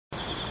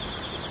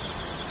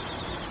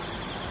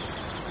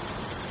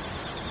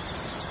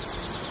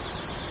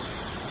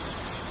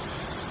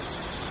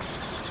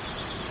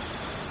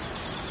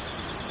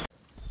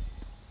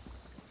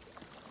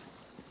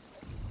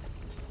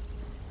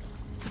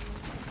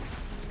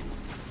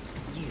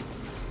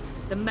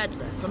the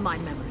meddler from my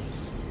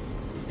memories.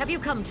 Have you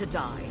come to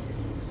die?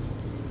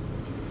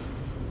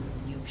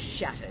 You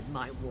shattered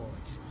my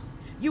wards.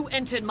 You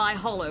entered my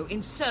hollow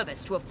in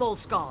service to a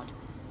false god.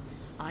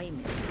 I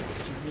never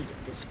guessed you made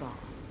it this far,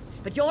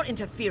 but your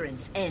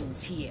interference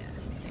ends here.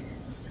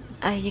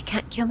 You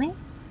can't kill me?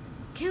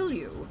 Kill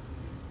you?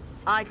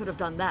 I could have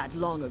done that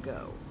long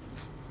ago.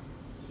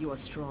 You are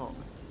strong.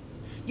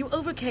 You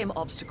overcame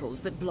obstacles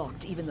that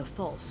blocked even the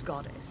false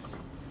goddess.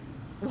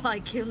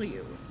 Why kill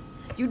you?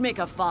 You'd make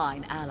a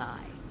fine ally.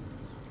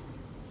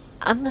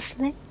 I'm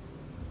listening.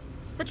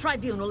 The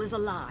Tribunal is a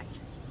lie.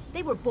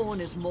 They were born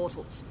as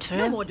mortals, True.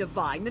 no more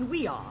divine than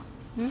we are.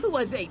 Who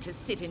are they to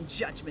sit in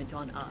judgment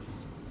on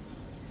us?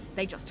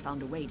 They just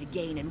found a way to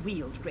gain and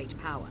wield great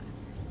power.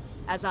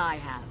 As I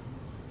have.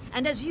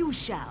 And as you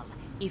shall,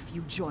 if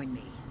you join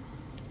me.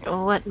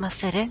 What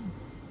must I do?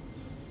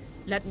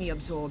 Let me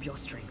absorb your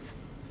strength.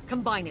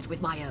 Combine it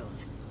with my own.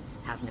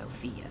 Have no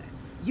fear.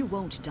 You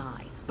won't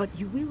die, but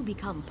you will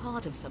become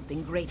part of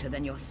something greater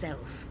than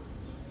yourself.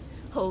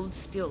 Hold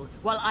still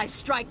while I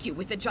strike you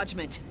with the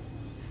judgment.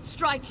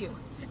 Strike you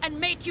and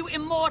make you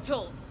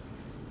immortal!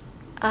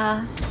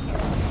 Ow.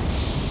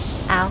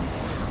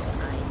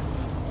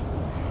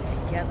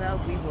 Together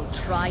we will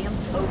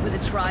triumph over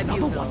the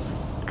Tribunal.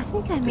 I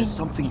think I mean There's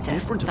something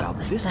different about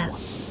this step.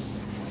 one.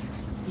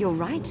 You're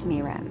right,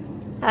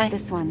 Miriam. Hi.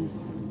 This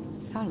one's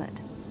solid.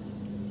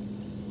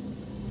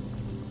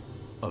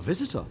 A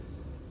visitor?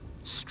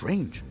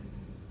 Strange.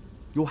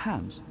 Your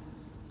hands,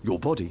 your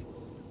body,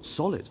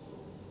 solid,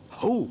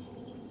 whole.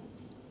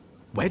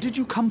 Where did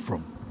you come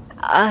from?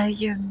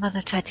 Your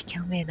mother tried to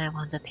kill me and I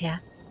wound up here.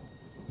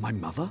 My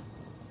mother?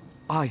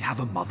 I have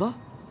a mother?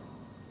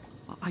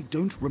 I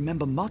don't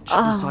remember much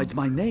Oh. besides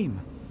my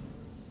name.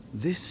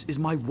 This is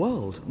my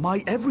world,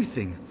 my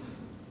everything.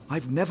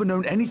 I've never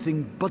known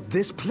anything but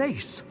this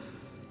place.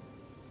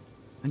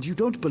 And you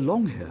don't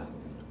belong here.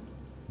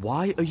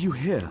 Why are you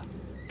here?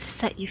 To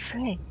set you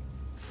free.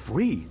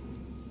 Free?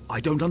 I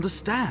don't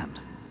understand.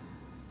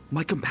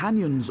 My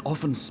companions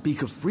often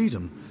speak of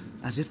freedom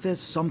as if there's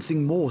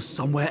something more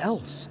somewhere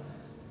else.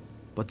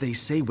 But they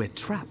say we're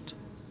trapped,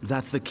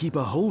 that the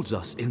Keeper holds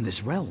us in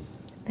this realm.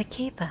 The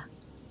Keeper.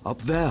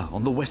 Up there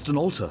on the Western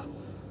Altar.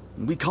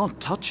 We can't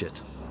touch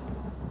it.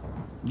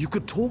 You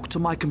could talk to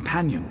my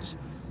companions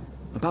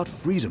about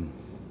freedom.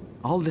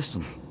 I'll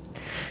listen.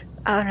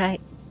 Alright,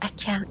 I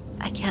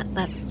can't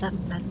let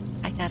someone.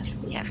 I gotta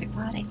free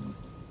everybody.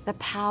 The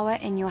power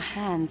in your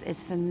hands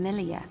is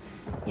familiar,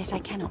 yet I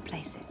cannot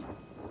place it.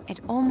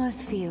 It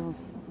almost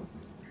feels...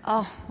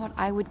 Oh, what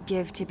I would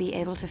give to be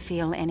able to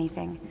feel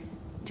anything.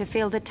 To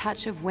feel the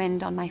touch of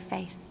wind on my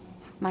face,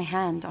 my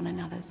hand on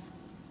another's.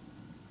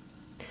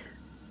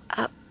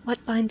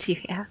 What binds you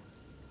here?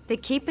 The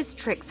Keeper's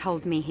tricks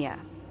hold me here.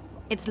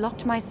 It's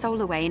locked my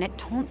soul away and it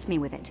taunts me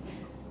with it,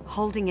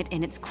 holding it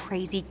in its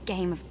crazy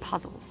game of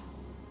puzzles.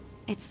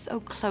 It's so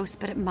close,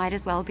 but it might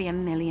as well be a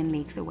million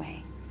leagues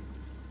away.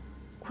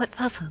 What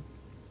puzzle?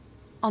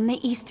 On the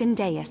eastern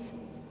dais,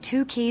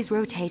 2 keys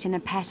rotate in a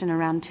pattern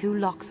around 2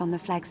 locks on the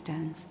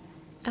flagstones.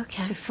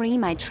 Okay. To free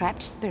my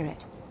trapped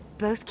spirit,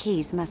 both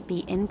keys must be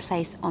in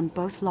place on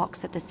both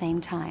locks at the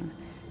same time.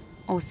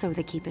 Or so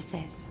the Keeper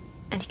says.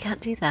 And you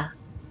can't do that?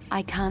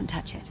 I can't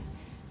touch it.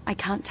 I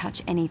can't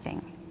touch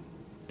anything.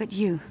 But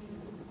you,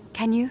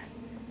 can you?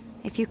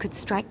 If you could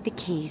strike the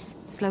keys,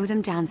 slow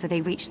them down so they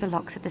reach the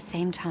locks at the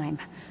same time.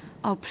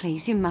 Oh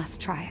please, you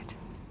must try it.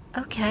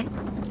 Okay.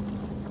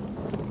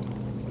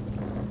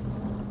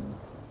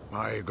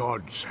 My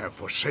gods have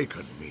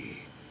forsaken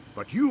me,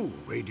 but you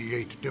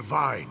radiate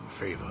divine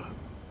favor.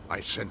 I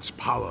sense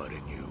power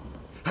in you.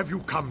 Have you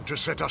come to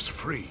set us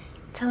free?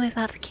 Tell me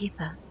about the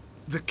Keeper.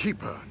 The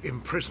Keeper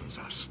imprisons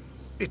us.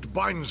 It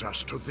binds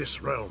us to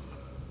this realm.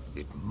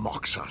 It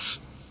mocks us.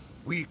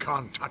 We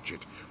can't touch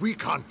it. We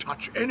can't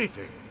touch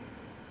anything.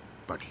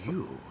 But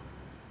you...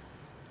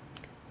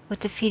 Would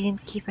defeating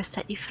the Keeper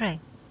set you free?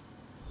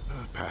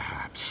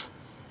 Perhaps.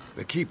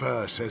 The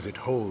Keeper says it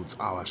holds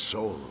our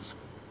souls.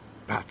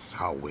 That's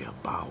how we're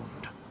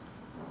bound.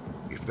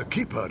 If the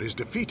Keeper is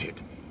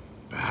defeated,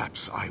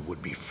 perhaps I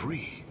would be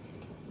free.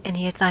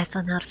 Any advice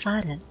on how to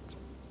fight it?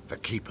 The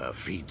Keeper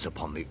feeds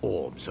upon the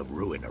orbs of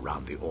ruin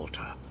around the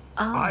altar.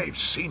 Oh. I've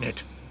seen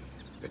it.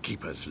 The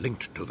Keeper's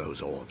linked to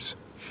those orbs.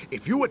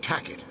 If you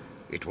attack it,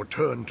 it will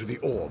turn to the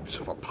orbs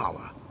for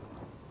power.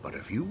 But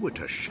if you were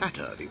to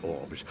shatter the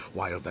orbs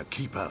while the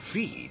Keeper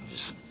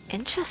feeds...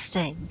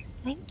 Interesting.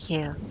 Thank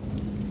you.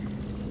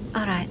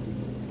 Alright.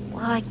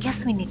 Well, I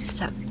guess we need to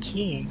start with the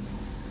key.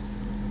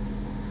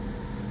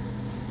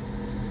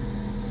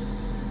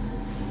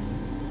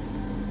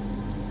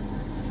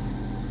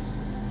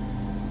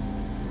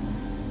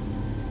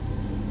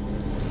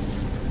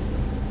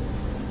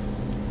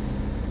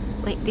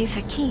 Wait, these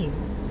are keys.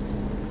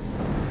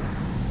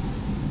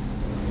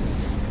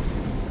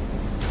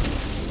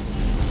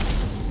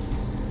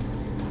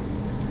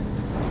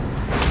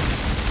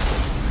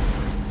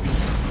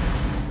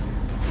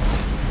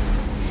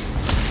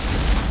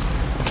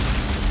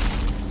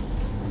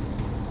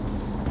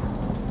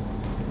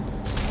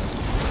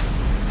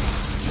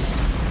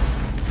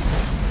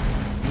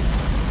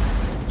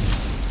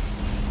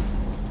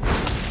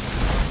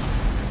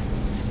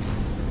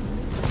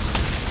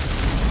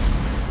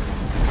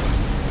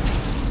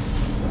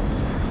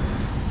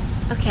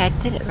 Okay, I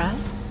did it right.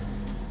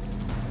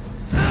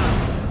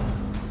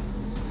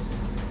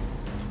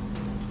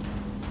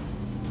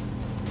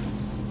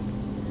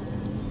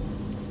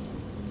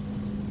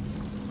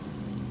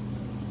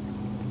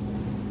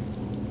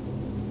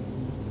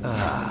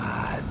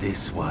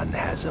 This one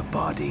has a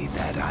body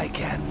that I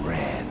can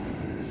rend.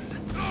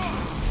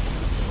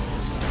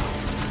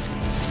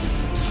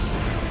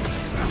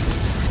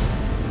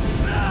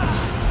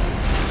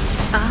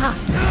 Aha!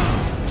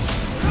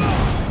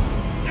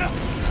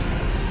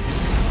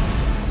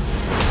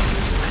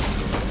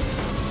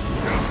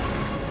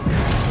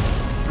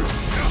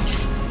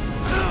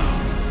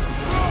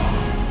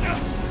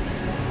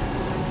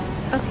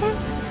 Okay.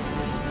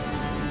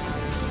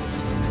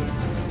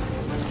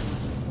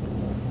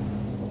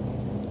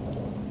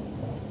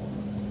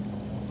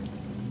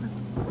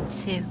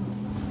 Two.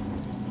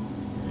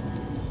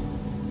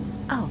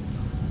 Oh.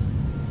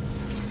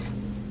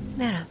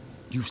 Mira.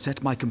 You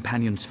set my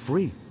companions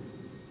free.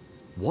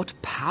 What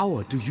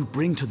power do you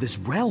bring to this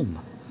realm?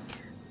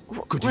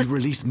 Could you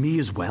release me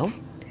as well?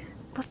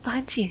 What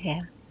binds you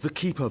here? The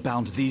Keeper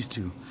bound these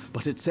two,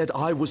 but it said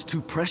I was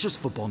too precious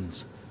for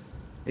bonds.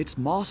 Its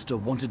master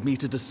wanted me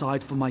to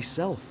decide for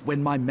myself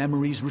when my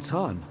memories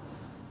return.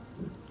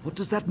 What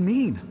does that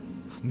mean?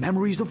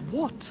 Memories of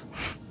what?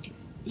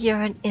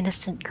 You're an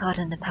innocent caught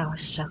in a power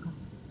struggle.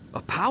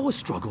 A power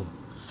struggle?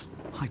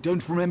 I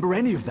don't remember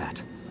any of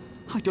that.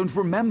 I don't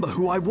remember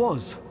who I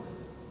was.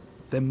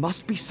 There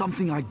must be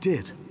something I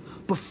did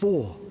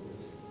before.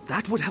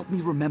 That would help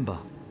me remember.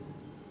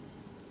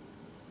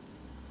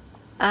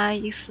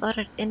 You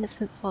slaughtered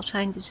innocents while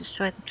trying to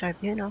destroy the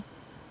tribunal.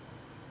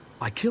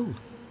 I killed.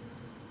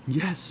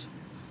 Yes,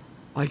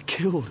 I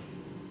killed.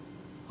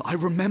 I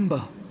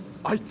remember.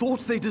 I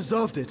thought they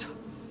deserved it.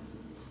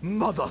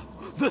 Mother,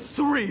 the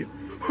three!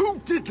 Who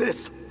did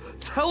this?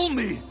 Tell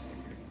me!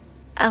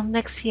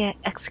 Almexia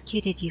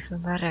executed you for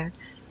murder.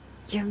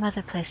 Your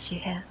mother placed you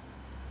here.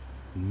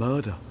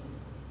 Murder?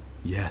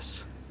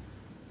 Yes.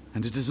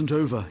 And it isn't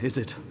over, is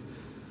it?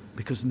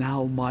 Because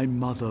now my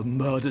mother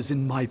murders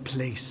in my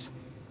place.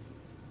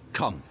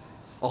 Come,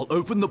 I'll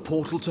open the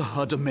portal to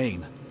her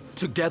domain.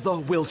 Together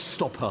we'll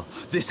stop her.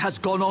 This has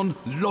gone on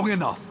long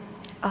enough.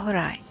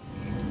 Alright.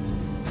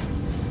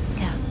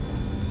 Go.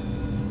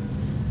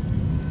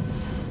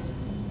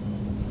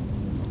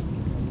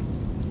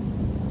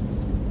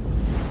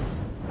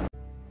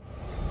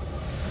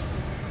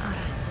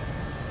 Alright.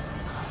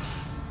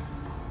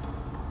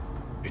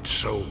 It's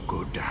so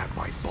good to have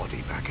my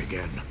body back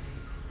again.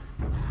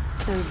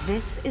 So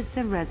this is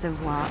the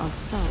reservoir of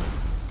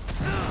souls.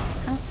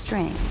 How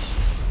strange.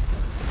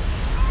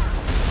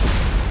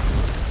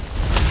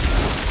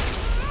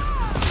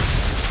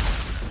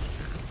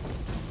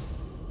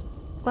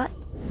 What?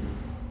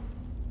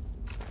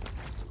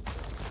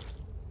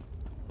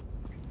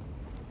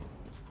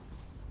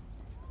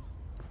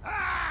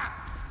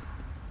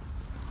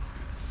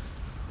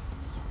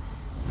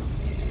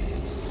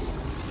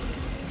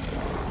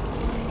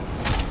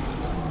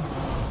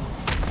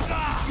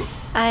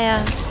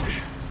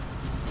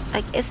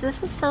 Is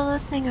this a solo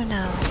thing or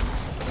no?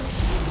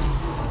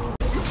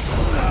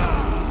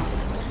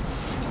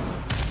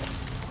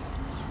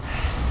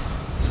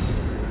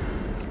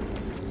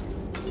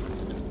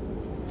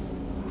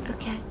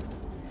 Okay.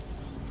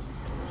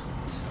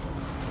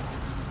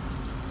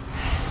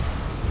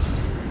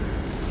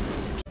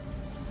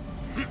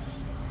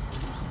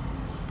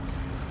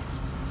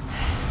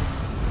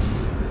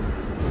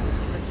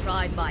 I've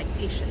tried my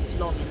patience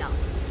long enough.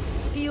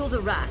 Feel the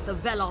wrath of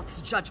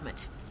Veloth's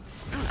judgment.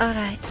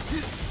 Alright.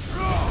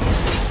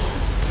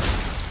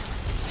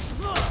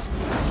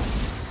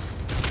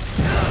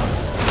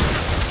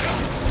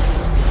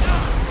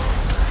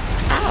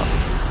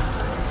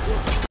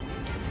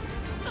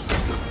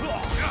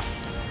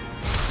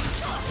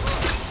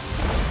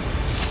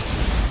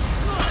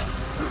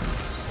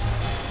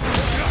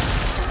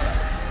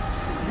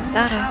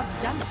 Got her.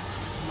 Have done it,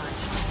 my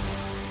child.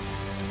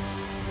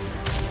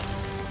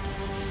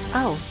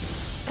 Oh,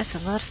 there's a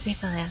lot of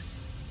people there.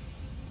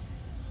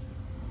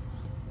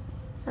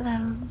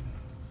 Hello.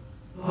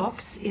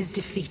 Vox is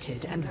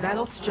defeated, and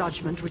Veloth's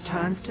judgment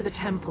returns to the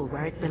temple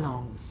where it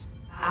belongs.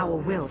 Our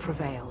will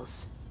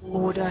prevails.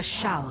 Order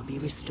shall be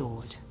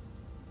restored.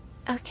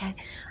 Okay.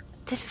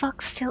 Did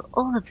Fox steal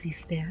all of these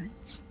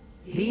spirits?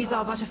 These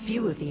are but a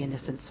few of the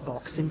innocents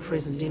Vox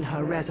imprisoned in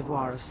her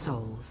reservoir of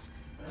souls.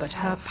 But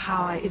her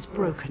power is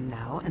broken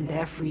now, and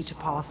they're free to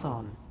pass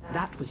on.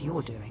 That was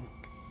your doing.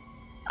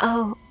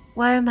 Oh,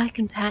 why are my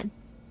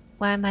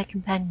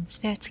companion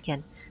spirits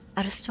again?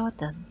 I restored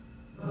them.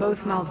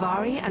 Both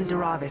Malvari and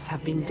Daravis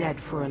have been dead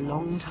for a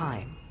long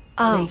time.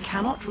 Oh. They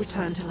cannot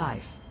return to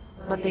life,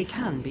 but they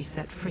can be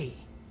set free.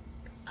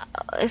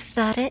 Is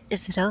that it?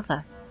 Is it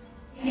over?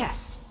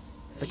 Yes,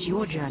 but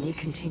your journey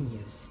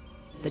continues.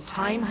 The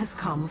time has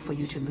come for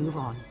you to move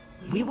on.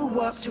 We will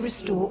work to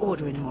restore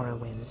order in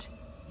Morrowind.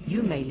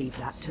 You may leave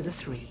that to the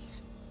three.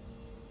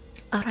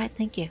 Alright,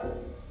 thank you.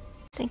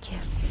 Thank you.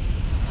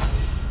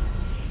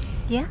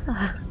 Yeah,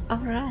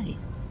 alright.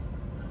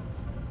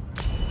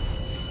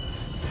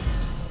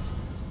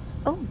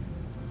 Oh.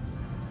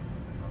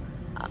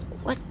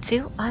 What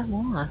do I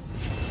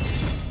want?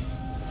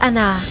 An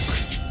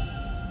axe.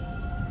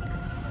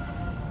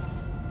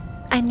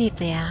 I need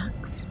the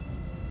axe.